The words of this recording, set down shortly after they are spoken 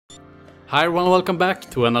Hi everyone, welcome back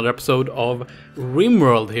to another episode of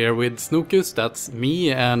Rimworld here with Snokus, that's me,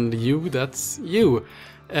 and you, that's you.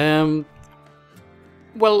 Well,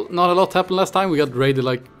 not a lot happened last time. We got raided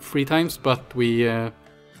like 3 times, but we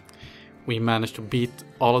managed to beat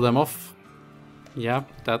all of them off. Yeah,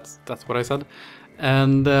 that's what I said.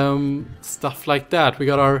 And stuff like that. We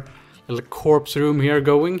got our little corpse room here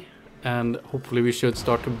going, and hopefully we should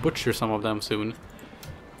start to butcher some of them soon.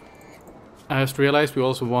 I just realized we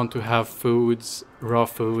also want to have foods, raw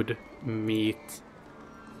food, meat,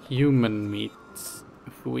 human meat,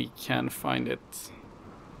 if we can find it.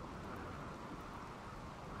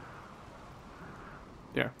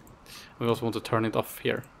 There. We also want to turn it off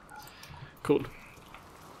here. Cool.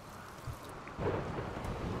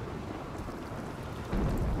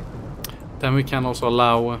 Then we can also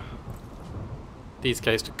allow these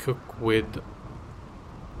guys to cook with...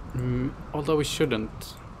 although we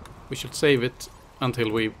shouldn't. We should save it until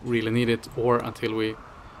we really need it, or until we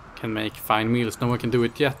can make fine meals. No one can do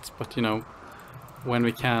it yet, but you know, when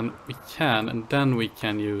we can, and then we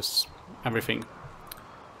can use everything.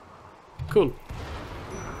 Cool.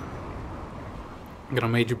 I'm gonna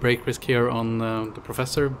major break risk here on the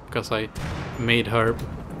professor, because I made her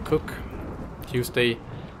cook. Tuesday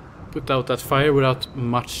put out that fire without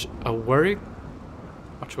much of a worry.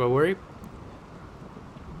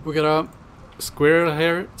 We got a squirrel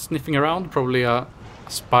here sniffing around, probably a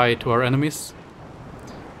spy to our enemies.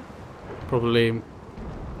 Probably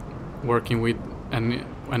working with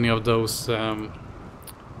any of those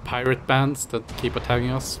pirate bands that keep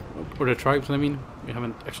attacking us, or the tribes. I mean, we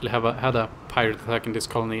haven't actually had a pirate attack in this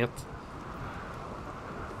colony yet,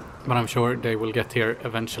 but I'm sure they will get here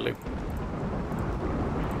eventually.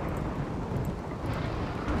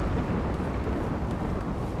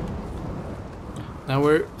 Now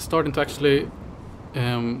we're starting to actually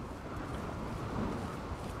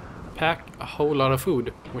pack a whole lot of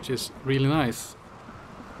food, which is really nice.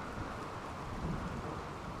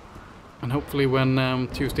 And hopefully when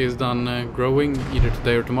Tuesday is done growing, either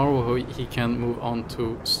today or tomorrow, he can move on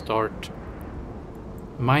to start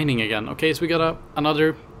mining again. Okay, so we got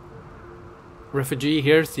another refugee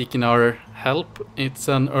here seeking our help. It's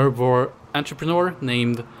an herbivore entrepreneur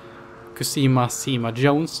named Kusima Sima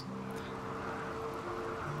Jones.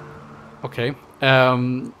 Okay,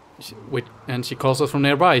 and she calls us from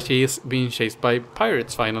nearby. She is being chased by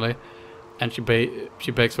pirates finally, and she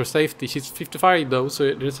begs for safety. She's 55 though,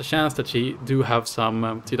 so there's a chance that she do have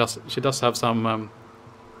some. She does have some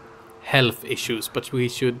health issues, but we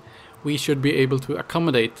should be able to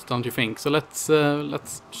accommodate, don't you think? So let's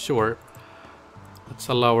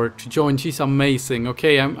allow her to join. She's amazing.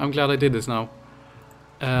 Okay, I'm glad I did this now.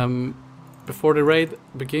 Before the raid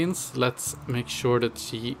begins, let's make sure that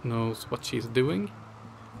she knows what she's doing.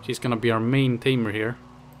 She's gonna be our main tamer here,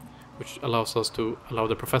 which allows us to allow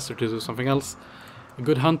the professor to do something else. A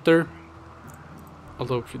good hunter,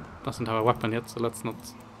 although she doesn't have a weapon yet, so let's not.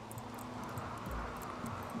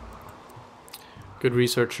 Good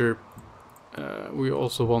researcher. We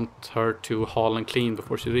also want her to haul and clean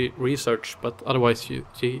before she research, but otherwise she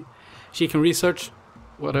can research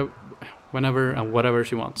whatever. Whenever and whatever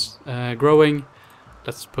she wants. Growing,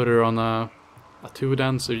 let's put her on a 2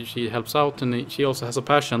 then, so she helps out, and she also has a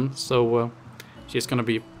passion, so she's gonna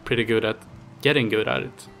be pretty good at getting good at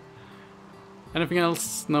it. Anything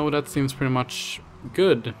else? No, that seems pretty much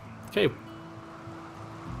good. Okay.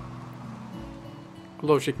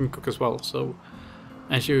 Although she can cook as well, so,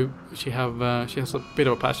 and she has a bit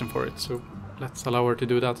of a passion for it, so let's allow her to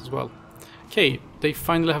do that as well. Okay, they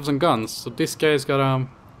finally have some guns. So this guy's got a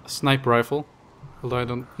sniper rifle, although I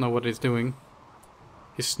don't know what he's doing.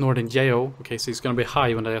 He's snorting J.O. Okay, so he's gonna be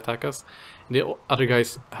high when they attack us. And the other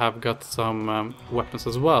guys have got some weapons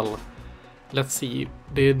as well. Let's see,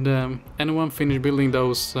 did anyone finish building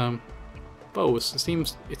those bows?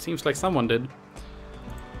 It seems like someone did.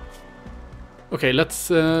 Okay, let's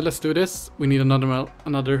do this. We need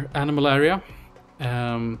another animal area.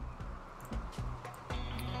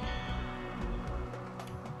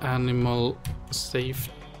 Animal safety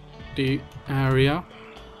area.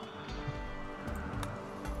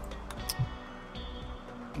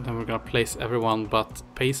 And then we're gonna place everyone but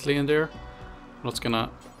Paisley in there. We're not gonna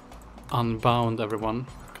unbound everyone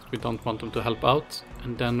because we don't want them to help out.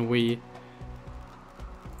 And then we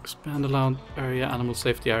expand the land area, animal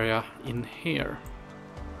safety area in here.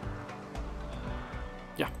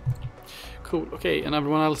 Yeah, cool. Okay, and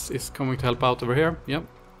everyone else is coming to help out over here. Yep,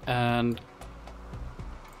 and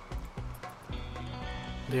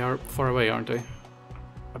they are far away, aren't they?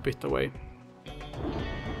 A bit away.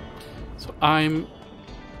 So I'm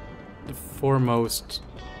the foremost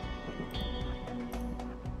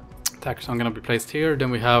Attackers are gonna be placed here. Then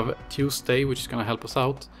we have Tuesday, which is gonna help us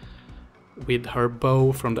out with her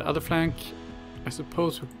bow from the other flank. I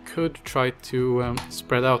suppose we could try to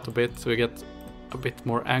spread out a bit so we get a bit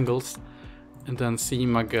more angles. And then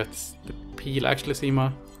Seema gets the peel. Actually,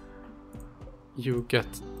 Seema, you get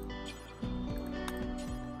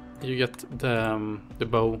the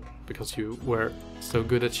bow because you were so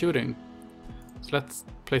good at shooting. So let's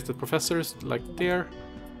place the professors like there.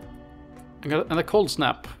 And a cold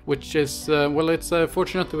snap, which is well, it's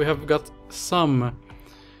fortunate that we have got some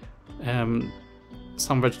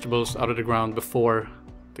vegetables out of the ground before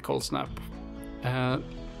the cold snap.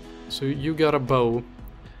 So you got a bow.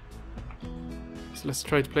 So let's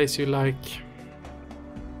try to place you like...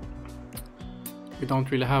 We don't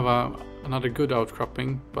really have another good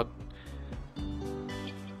outcropping, but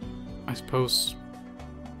I suppose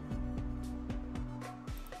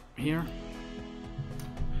here.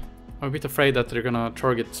 I'm a bit afraid that they're gonna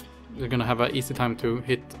have an easy time to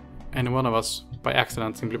hit any one of us by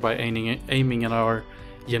accident simply by aiming in our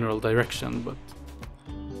general direction, but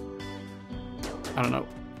I don't know.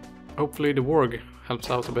 Hopefully the warg helps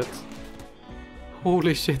out a bit.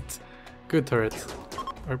 Holy shit! Good turret.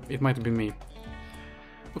 Or it might have been me.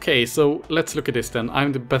 Okay, so let's look at this then.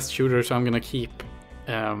 I'm the best shooter, so I'm gonna keep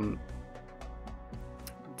the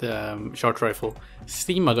short rifle.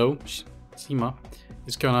 Seema though, Seema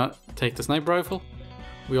is gonna take the sniper rifle.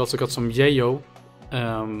 We also got some yayo,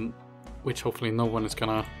 which hopefully no one is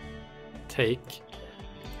gonna take,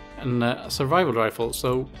 and a survival rifle.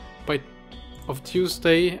 So of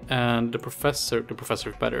Tuesday and the professor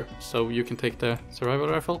is better. So you can take the survival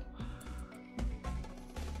rifle.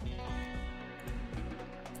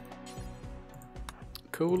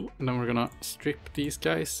 Cool. And then we're gonna strip these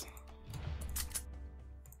guys.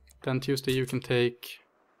 Then Tuesday you can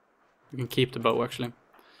keep the bow actually.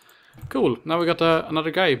 Cool. Now we got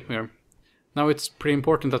another guy here. Now it's pretty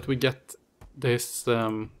important that we get this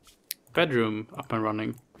bedroom up and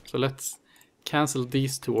running. So let's cancel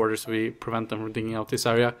these two orders so we prevent them from digging out this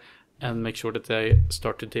area and make sure that they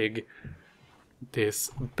start to dig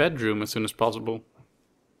this bedroom as soon as possible.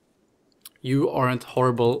 You aren't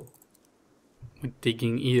horrible with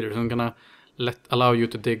digging either, so I'm gonna allow you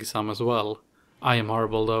to dig some as well. I am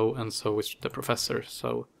horrible though, and so is the professor,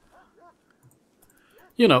 so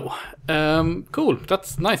you know. Cool,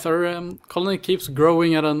 that's nice. Our colony keeps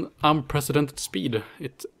growing at an unprecedented speed,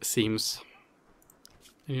 it seems.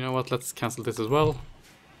 And you know what, let's cancel this as well.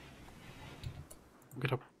 We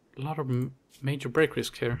got a lot of major break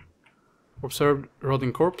risk here. Observed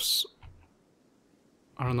rotting corpse.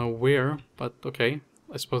 I don't know where, but okay.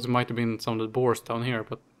 I suppose it might have been some of the boars down here,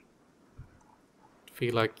 but I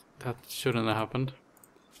feel like that shouldn't have happened.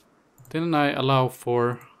 Didn't I allow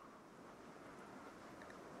for...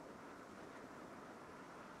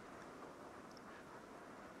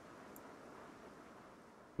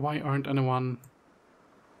 Why aren't anyone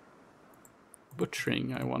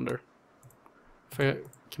butchering, I wonder?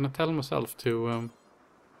 Can I tell myself to...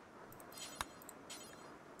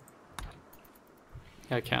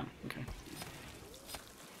 Yeah, I can. Okay.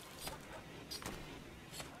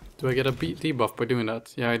 Do I get a debuff by doing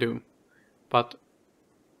that? Yeah, I do. But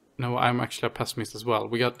no, I'm actually a pessimist as well.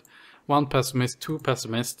 We got one pessimist, two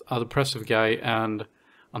pessimists, a depressive guy, and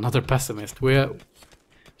another pessimist. We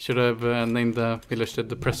should have named the village the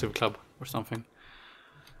Depressive Club or something.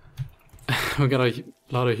 We got a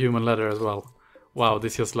lot of human leather as well. Wow,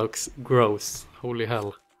 this just looks gross. Holy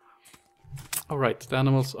hell. Alright, the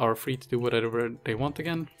animals are free to do whatever they want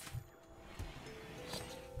again.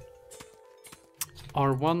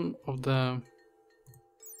 Are one of the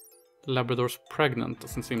Labradors pregnant?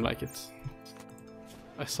 Doesn't seem like it.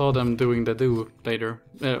 I saw them doing the do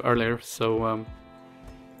earlier, so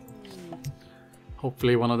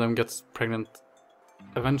hopefully one of them gets pregnant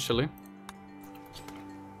eventually.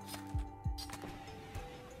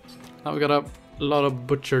 Now we got a lot of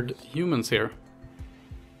butchered humans here,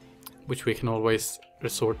 which we can always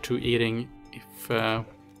resort to eating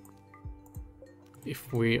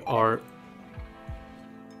if we are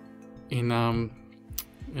in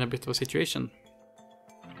a bit of a situation.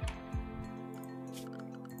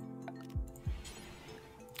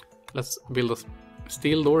 Let's build a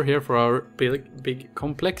steel door here for our big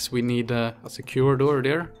complex. We need a secure door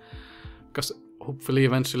there, because hopefully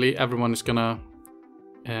eventually everyone is gonna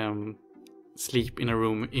sleep in a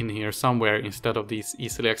room in here somewhere instead of these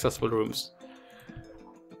easily accessible rooms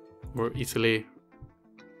or easily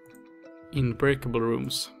unbreakable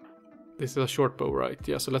rooms. This is a short bow, right?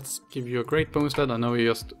 Yeah, so let's give you a great bow instead. I know we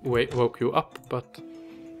just woke you up, but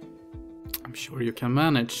I'm sure you can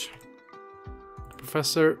manage. The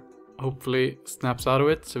professor hopefully snaps out of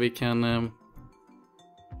it so we can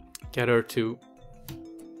get her to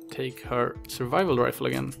take her survival rifle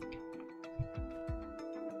again.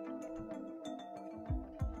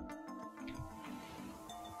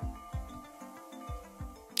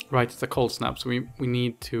 Right, it's a cold snap, so we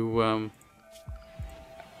need to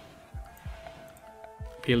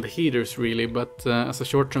build the heaters really, but as a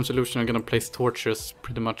short-term solution I'm gonna place torches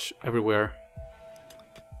pretty much everywhere.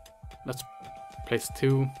 Let's place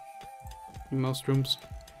 2 in most rooms,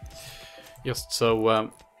 just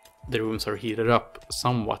so the rooms are heated up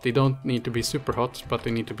somewhat. They don't need to be super hot, but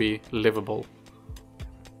they need to be livable.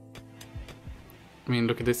 I mean,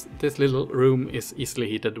 look at this. This little room is easily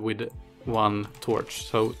heated with 1 torch,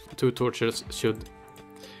 so 2 torches should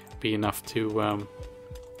be enough to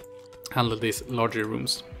handle these larger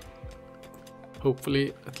rooms.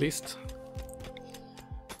 Hopefully, at least.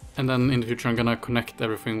 And then in the future I'm gonna connect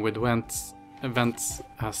everything with vents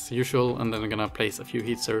as usual, and then I'm gonna place a few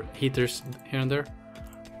heaters here and there.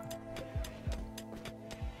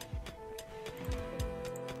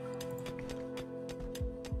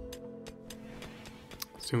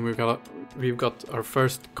 Soon we've got our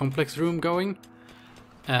first complex room going,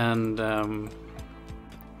 and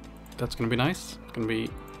that's gonna be nice. It's gonna be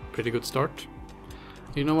a pretty good start.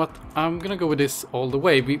 You know what? I'm gonna go with this all the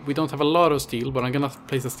way. We don't have a lot of steel, but I'm gonna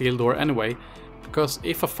place a steel door anyway, because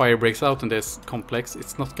if a fire breaks out in this complex,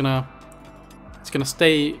 it's gonna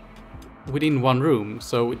stay within 1 room,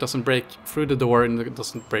 so it doesn't break through the door and it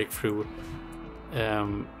doesn't break through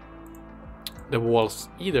the walls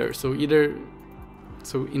either. So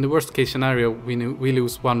in the worst case scenario, we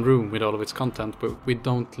lose 1 room with all of its content, but we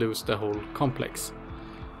don't lose the whole complex.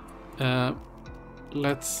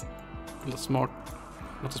 Let's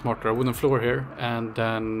smarter, a wooden floor here, and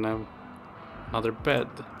then another bed.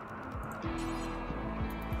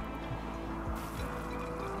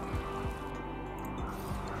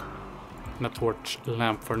 And a torch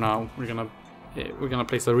lamp for now. We're gonna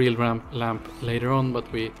place a real lamp later on,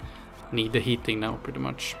 but we need the heating now pretty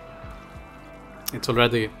much. It's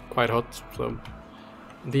already quite hot, so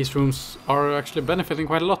these rooms are actually benefiting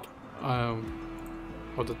quite a lot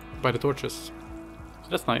by the torches. So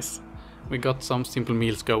that's nice. We got some simple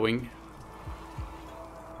meals going.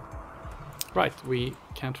 Right, we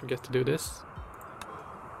can't forget to do this.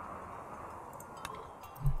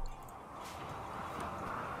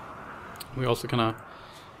 We're also gonna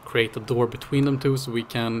create a door between them two, so we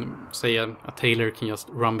can say a tailor can just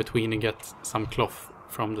run between and get some cloth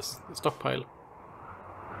from the stockpile.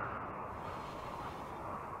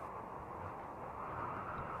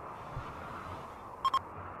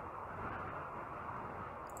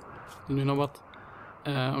 And you know what?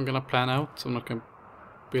 I'm gonna plan out, so I'm not gonna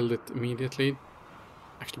build it immediately.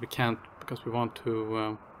 Actually, we can't, because we want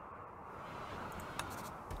to...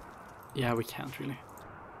 yeah, we can't really.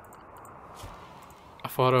 I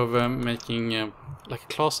thought of making like a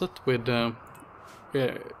closet with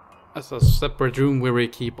as a separate room where we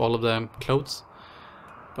keep all of the clothes,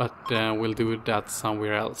 but we'll do that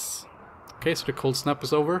somewhere else. Okay, so the cold snap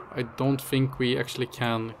is over. I don't think we actually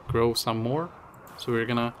can grow some more, so we're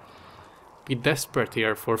gonna be desperate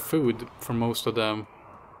here for food for most of them.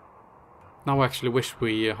 Now I actually wish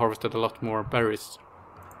we harvested a lot more berries,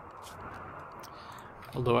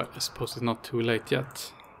 although I suppose it's not too late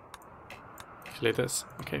yet. Actually it is.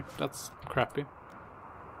 Okay, that's crappy.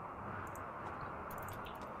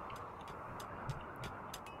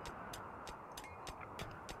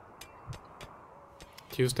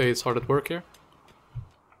 Tuesday is hard at work here.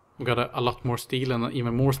 We got a lot more steel and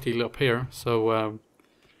even more steel up here, so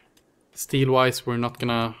steel wise we're not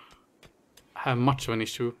gonna have much of an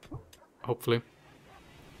issue, hopefully.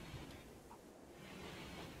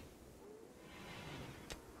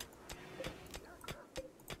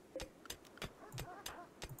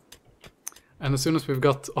 And as soon as we've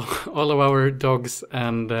got all of our dogs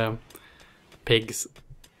and pigs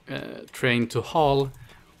trained to haul,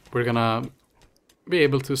 we're gonna be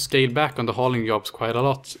able to scale back on the hauling jobs quite a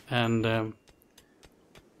lot, and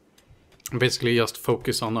basically just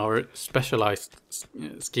focus on our specialized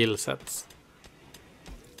skill sets.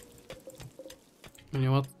 And you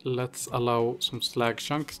know what? Let's allow some slag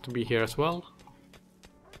chunks to be here as well.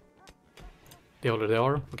 They already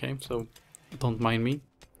are, okay, so don't mind me.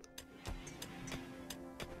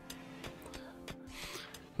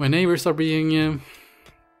 My neighbors are being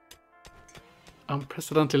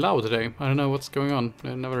unprecedentedly loud today. I don't know what's going on.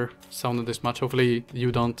 They never sounded this much. Hopefully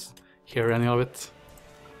you don't hear any of it.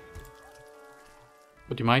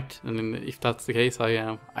 But you might, and if that's the case,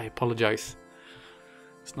 I apologize.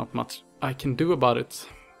 There's not much I can do about it.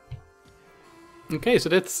 Okay, so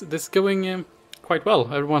that's going quite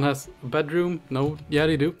well. Everyone has a bedroom. No, yeah,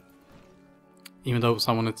 they do. Even though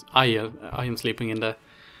I am sleeping in the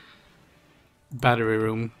battery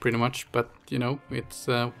room pretty much, but you know, it's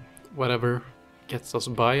whatever gets us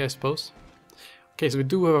by, I suppose. Okay, so we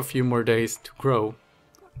do have a few more days to grow,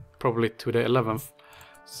 probably to the 11th.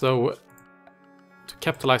 So to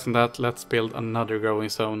capitalize on that, let's build another growing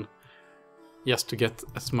zone just to get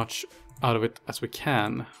as much out of it as we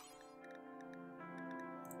can.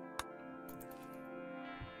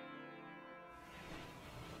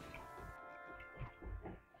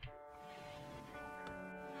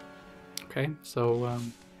 Okay, so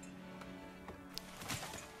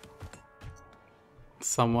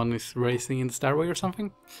someone is racing in the stairway or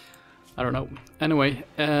something? I don't know. Anyway,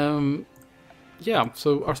 yeah,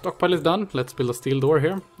 so our stockpile is done. Let's build a steel door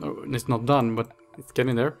here. Oh, it's not done, but it's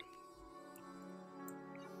getting there.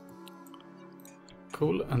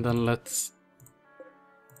 Cool, and then let's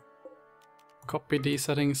copy these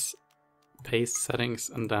settings, paste settings,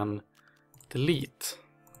 and then delete.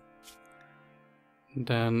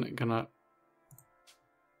 Then gonna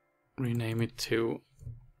rename it to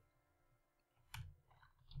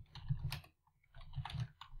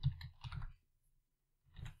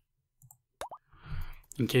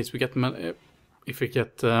in case we get if we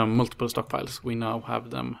get multiple stockpiles, we now have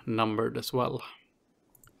them numbered as well.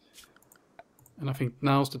 And I think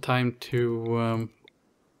now's the time to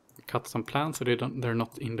cut some plants so they're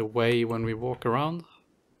not in the way when we walk around.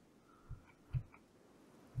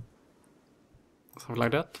 Something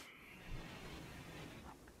like that.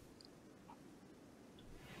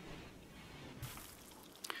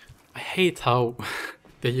 I hate how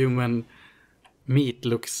the human meat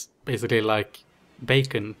looks basically like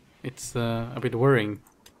bacon. It's a bit worrying.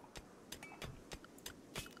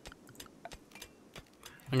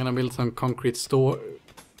 I'm gonna build some concrete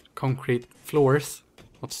floors,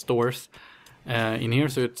 not stores, in here,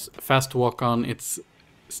 so it's fast to walk on, it's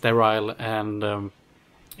sterile, and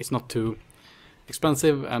it's not too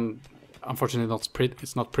expensive, and unfortunately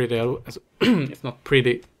it's not pretty it's not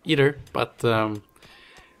pretty either, but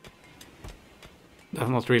that's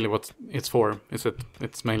not really what it's for, is it?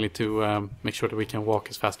 It's mainly to make sure that we can walk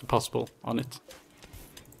as fast as possible on it.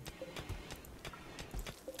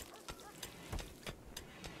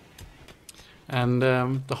 And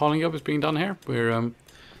the hauling job is being done here. We're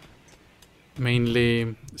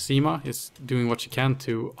mainly Seema is doing what she can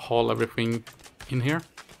to haul everything in here.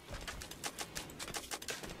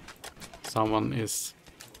 Someone is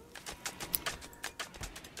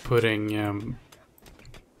putting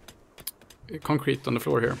concrete on the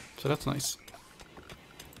floor here, so that's nice.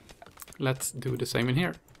 Let's do the same in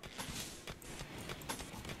here.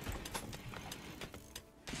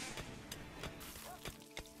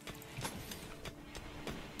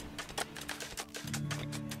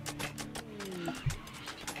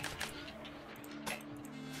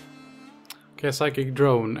 Okay, psychic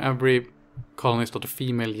drone. Every colonist of the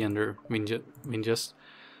female gender Vinges.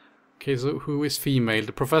 Okay, so who is female?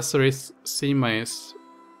 The professor is Seema is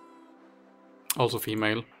also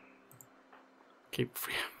female. Okay,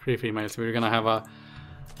 three females. We're gonna have a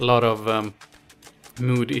lot of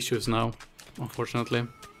mood issues now, unfortunately.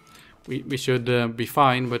 We should be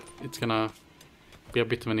fine, but it's gonna be a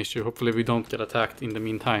bit of an issue. Hopefully we don't get attacked in the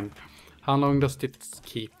meantime. How long does it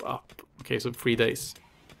keep up? Okay, so 3 days.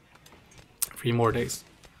 3 more days.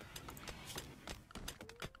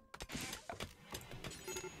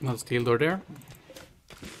 Another steel door there.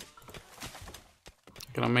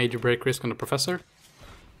 Gonna major break risk on the professor.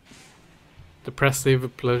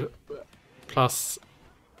 Depressive plus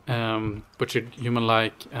butchered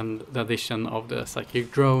human-like, and the addition of the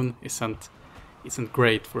psychic drone isn't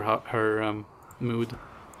great for her mood.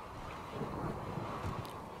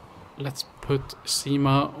 Let's put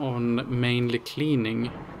Seema on mainly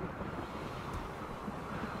cleaning.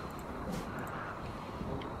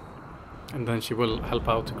 And then she will help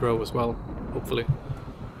out to grow as well, hopefully.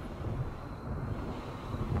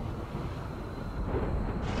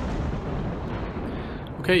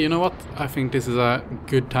 Okay, you know what? I think this is a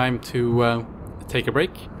good time to take a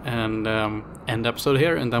break and end the episode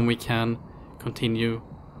here, and then we can continue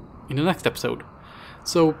in the next episode.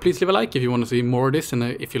 So please leave a like if you want to see more of this, and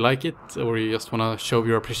if you like it, or you just want to show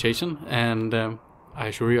your appreciation. And I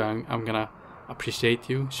assure you, I'm gonna appreciate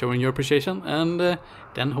you showing your appreciation, and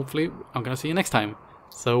then hopefully I'm gonna see you next time.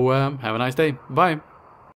 So have a nice day. Bye.